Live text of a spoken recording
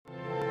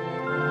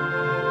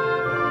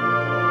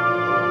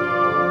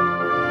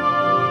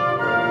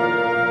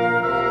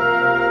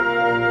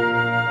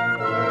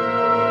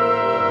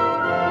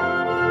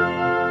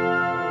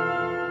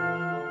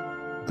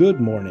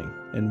Good morning,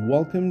 and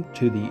welcome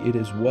to the It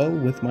Is Well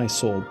With My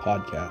Soul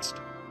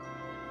podcast.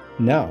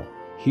 Now,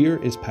 here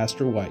is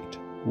Pastor White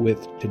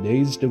with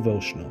today's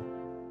devotional.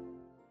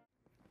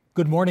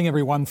 Good morning,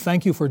 everyone.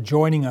 Thank you for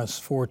joining us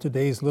for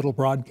today's little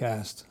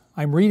broadcast.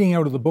 I'm reading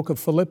out of the book of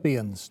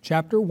Philippians,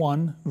 chapter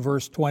 1,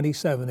 verse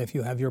 27. If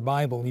you have your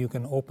Bible, you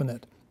can open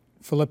it.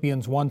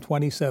 Philippians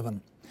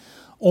 1:27.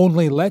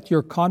 Only let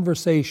your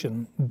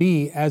conversation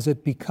be as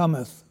it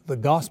becometh the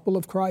gospel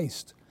of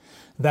Christ,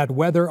 that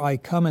whether I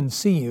come and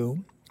see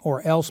you,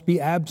 or else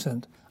be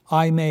absent,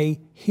 I may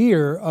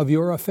hear of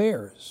your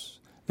affairs,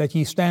 that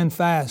ye stand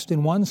fast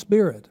in one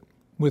spirit,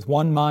 with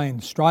one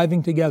mind,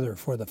 striving together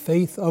for the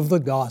faith of the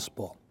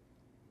gospel.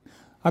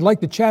 I'd like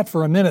to chat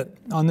for a minute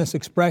on this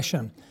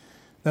expression,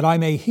 that I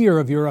may hear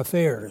of your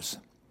affairs.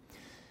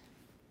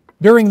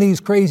 During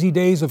these crazy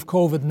days of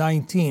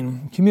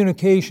COVID-19,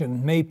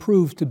 communication may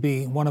prove to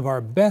be one of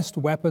our best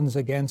weapons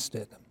against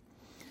it.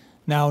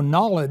 Now,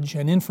 knowledge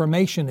and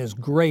information is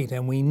great,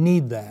 and we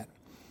need that.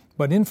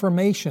 But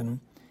information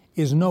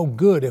is no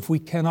good if we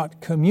cannot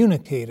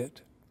communicate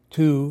it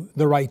to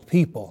the right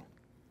people.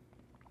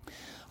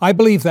 I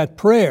believe that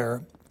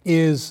prayer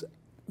is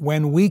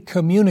when we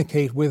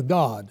communicate with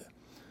God.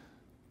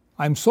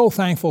 I'm so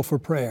thankful for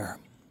prayer.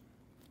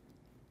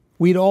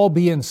 We'd all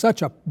be in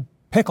such a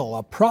pickle,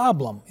 a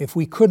problem, if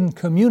we couldn't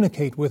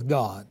communicate with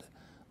God.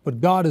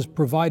 But God has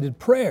provided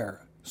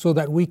prayer so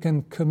that we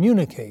can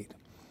communicate.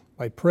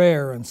 By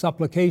prayer and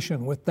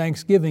supplication with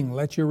thanksgiving,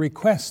 let your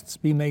requests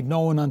be made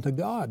known unto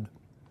God.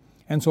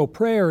 And so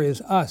prayer is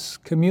us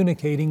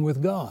communicating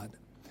with God.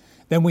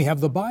 Then we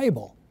have the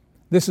Bible.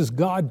 This is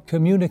God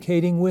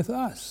communicating with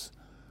us.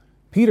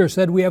 Peter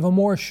said we have a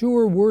more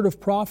sure word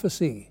of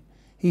prophecy.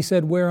 He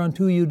said,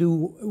 whereunto you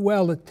do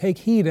well to take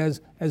heed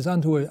as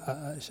unto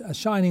a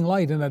shining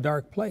light in a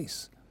dark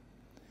place.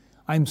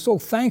 I'm so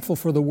thankful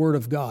for the Word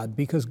of God,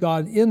 because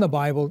God in the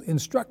Bible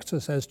instructs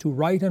us as to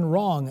right and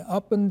wrong,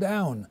 up and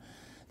down.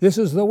 This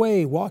is the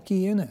way, walk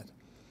ye in it.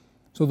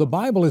 So the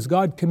Bible is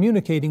God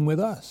communicating with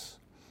us.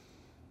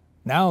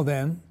 Now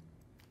then,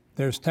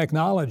 there's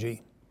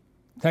technology.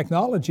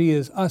 Technology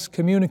is us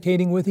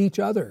communicating with each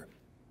other.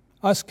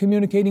 Us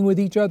communicating with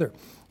each other.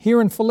 Here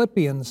in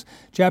Philippians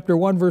chapter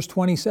 1, verse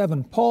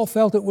 27, Paul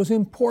felt it was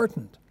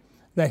important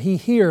that he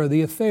hear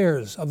the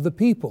affairs of the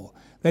people,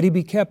 that he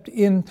be kept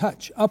in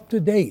touch, up to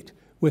date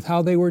with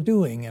how they were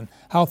doing and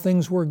how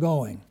things were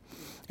going.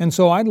 And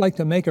so I'd like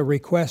to make a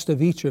request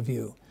of each of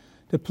you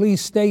to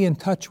please stay in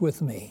touch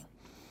with me.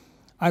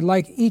 I'd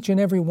like each and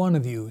every one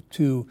of you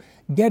to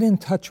get in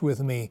touch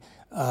with me,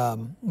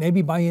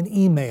 maybe by an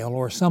email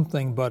or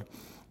something, but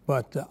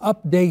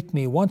update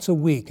me once a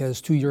week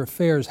as to your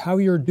affairs, how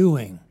you're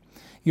doing,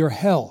 your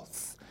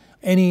health,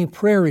 any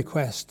prayer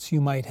requests you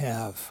might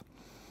have.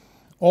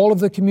 All of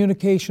the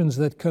communications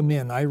that come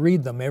in, I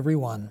read them, every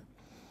one.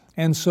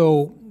 And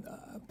so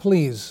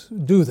please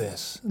do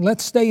this.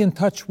 Let's stay in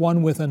touch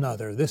one with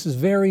another. This is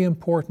very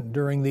important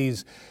during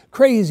these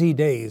crazy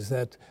days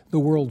that the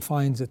world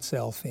finds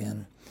itself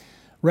in.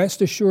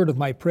 Rest assured of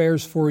my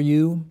prayers for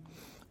you.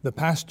 The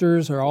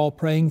pastors are all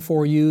praying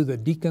for you. The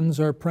deacons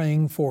are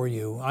praying for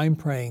you. I'm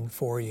praying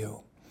for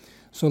you.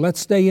 So let's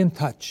stay in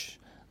touch.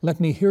 Let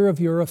me hear of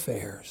your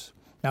affairs.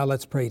 Now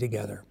let's pray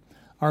together.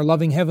 Our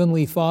loving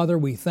Heavenly Father,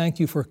 we thank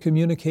you for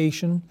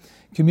communication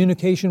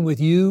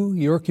with you,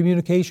 your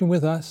communication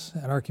with us,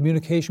 and our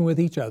communication with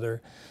each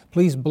other.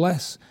 Please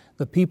bless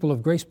the people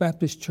of Grace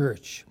Baptist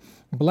Church.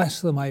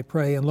 Bless them, I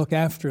pray, and look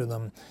after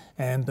them,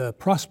 and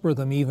prosper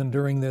them even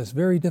during this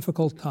very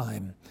difficult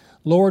time.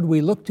 Lord, we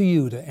look to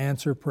you to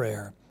answer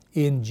prayer.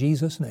 In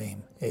Jesus'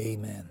 name,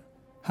 amen.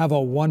 Have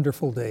a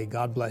wonderful day.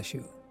 God bless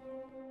you.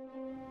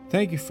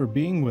 Thank you for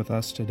being with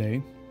us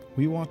today.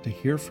 We want to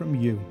hear from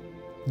you.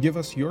 Give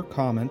us your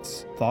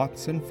comments,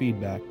 thoughts, and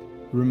feedback.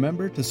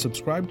 Remember to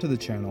subscribe to the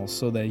channel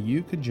so that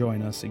you could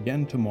join us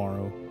again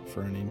tomorrow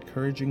for an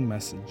encouraging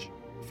message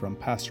from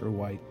Pastor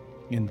White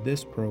in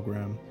this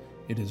program,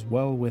 It Is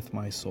Well With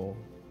My Soul.